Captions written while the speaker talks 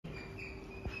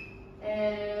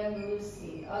and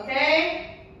Lucy.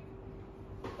 Okay?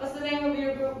 What's the name of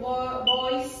your group,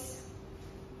 boys?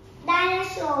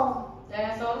 Dinosaur.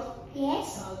 Dinosaurs?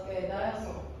 Yes. Okay,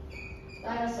 dinosaur.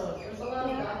 Dinosaurs. There's a lot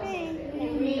of dinosaurs there.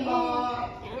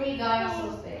 Three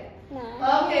dinosaurs there.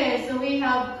 Okay, so we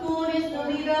have Cutest the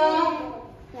leader,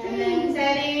 and then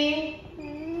Teddy,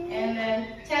 and then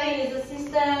Teddy is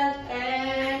assistant,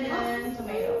 and then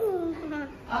Tomato.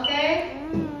 Okay?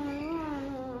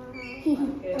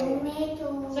 Tomato.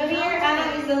 So here Anna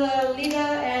is the leader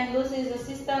and Lucy is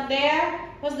assistant there.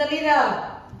 Who's the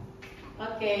leader?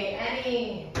 Okay,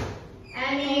 Annie.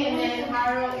 Annie, and then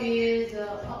Harold is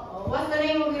what's the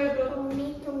name of your group?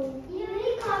 Tomato.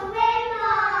 Unicorn.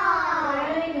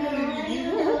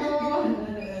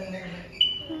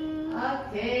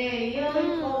 Okay,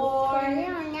 unicorn.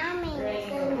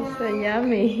 It's so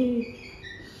yummy.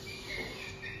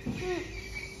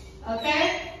 Okay,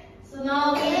 so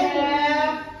now we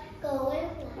have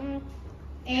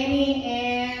Annie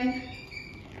and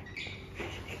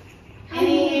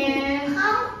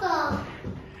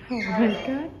Oh my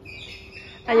god.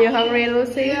 Are you hungry,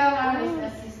 Lucy?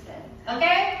 assistant.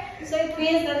 Okay, so it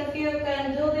means that if you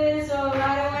can do this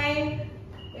right away,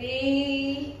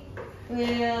 we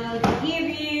will give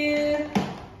you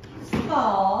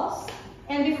stars.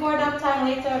 And before that time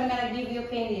later, I'm gonna give you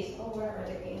candies. Oh, where are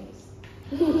the candies?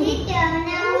 Teacher,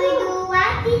 now we do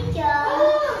what, teacher?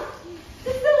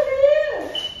 It's over here.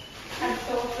 I'm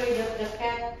so afraid of the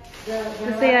cat.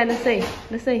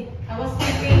 Lucy. I was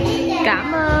thinking.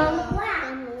 Cảm ơn.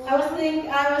 I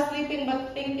was sleeping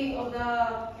but thinking of the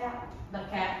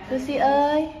cat. Lucy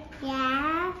ơi.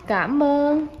 Dạ. Cảm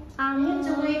ơn. You need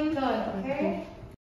to wake up, okay?